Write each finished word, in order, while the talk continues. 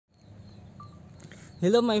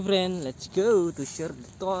Hello my friend, let's go to share the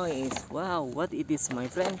toys. Wow, what it is my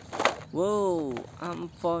friend? Wow, I'm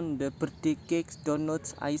found the birthday cakes,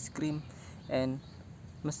 donuts, ice cream, and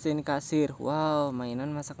mesin kasir. Wow,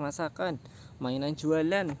 mainan masak-masakan, mainan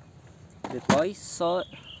jualan. The toys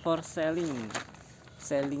for selling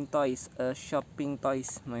toys, shopping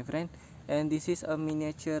toys my friend. And this is a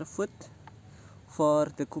miniature food for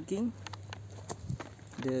the cooking,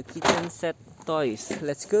 the kitchen set toys.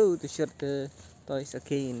 Let's go to share the toys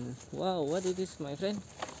again. Wow, what it is my friend?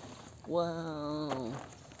 Wow,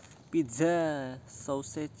 pizza,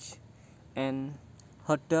 sausage, and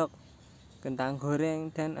hot dog, kentang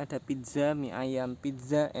goreng, dan ada pizza, mie ayam,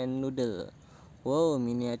 pizza, and noodle. Wow,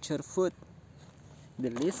 miniature food,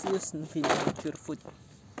 delicious miniature food.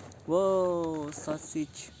 Wow,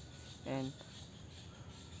 sausage and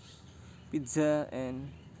pizza and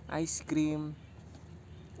ice cream.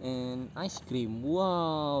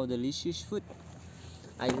 Wow, delicious food,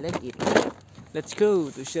 I like it. Let's go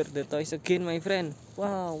to share the toys again my friend.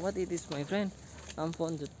 Wow, what it is my friend? I'm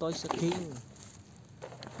found the toys again.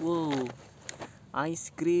 Wow, ice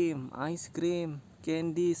cream,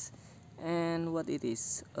 candies, and what it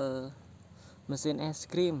is? Mesin es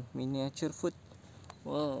krim, miniature food.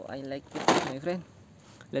 Wow, I like it my friend.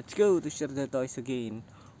 Let's go to share the toys again.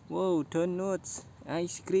 Wow, donuts,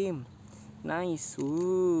 ice cream, nice.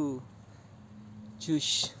 Ooh,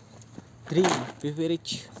 juice, drink,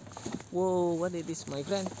 beverage. Wow, what it is my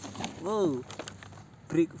friend? Wow,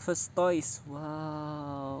 breakfast toys.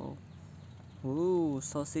 Wow. Ooh,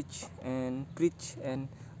 sausage and bridge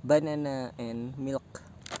and banana and milk.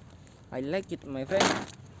 I like it my friend.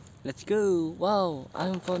 Let's go. Wow,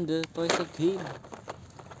 I found the toys again.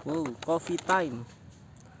 Wow, coffee time,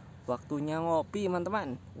 waktunya ngopi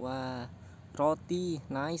teman-teman. Wah, roti,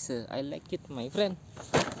 nice, I like it my friend.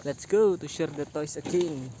 Let's go to share the toys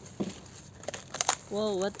again.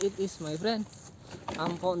 Wow, what it is my friend?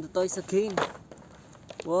 I'm found the toys again.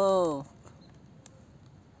 Wow,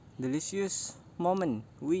 delicious moment.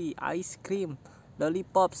 Ice cream,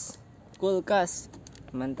 lollipops, kulkas,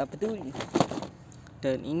 mantap betul.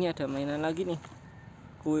 Dan ini ada mainan lagi nih,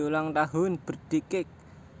 kue ulang tahun, birthday cake,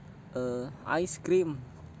 ice cream.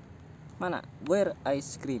 Mana? Where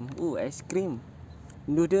ice cream? Ice cream,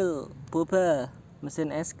 noodle, boba,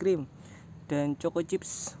 mesin es krim, dan choco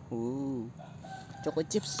chips. Choco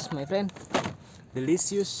chips my friend,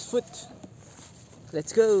 delicious food.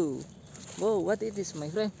 Let's go. Wow, what it is my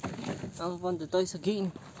friend? I found the toys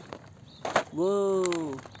again.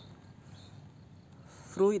 Wow,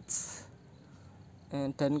 fruits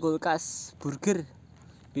dan kulkas, burger,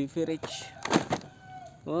 beverage.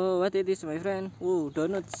 Wow, what it is my friend?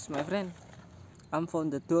 Donuts my friend. I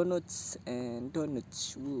found the donuts and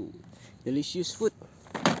donuts. Delicious food.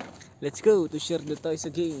 Let's go to share the toys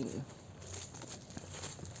again.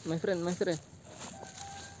 My friend, I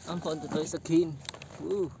found the toys again.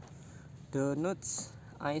 Donuts,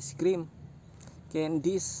 ice cream,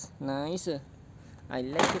 candies, nice, I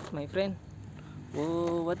like it my friend.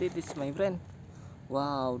 Wow, what it is my friend?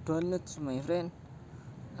 Wow, donuts my friend.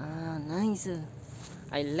 Nice,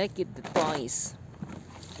 I like it, the toys.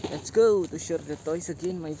 Let's go to share the toys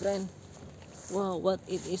again my friend. Wow, what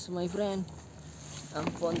it is my friend? I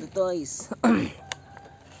found the toys.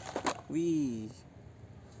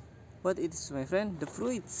 What it is my friend? The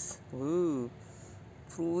fruits.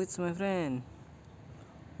 Fruits my friend.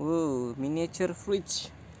 Miniature fruits,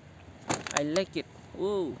 I like it.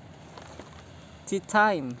 Tea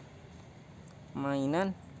time,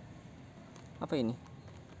 mainan apa ini?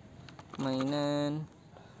 Mainan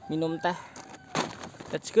minum teh.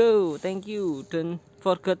 Let's go. Thank you. Don't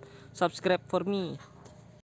forget subscribe for me.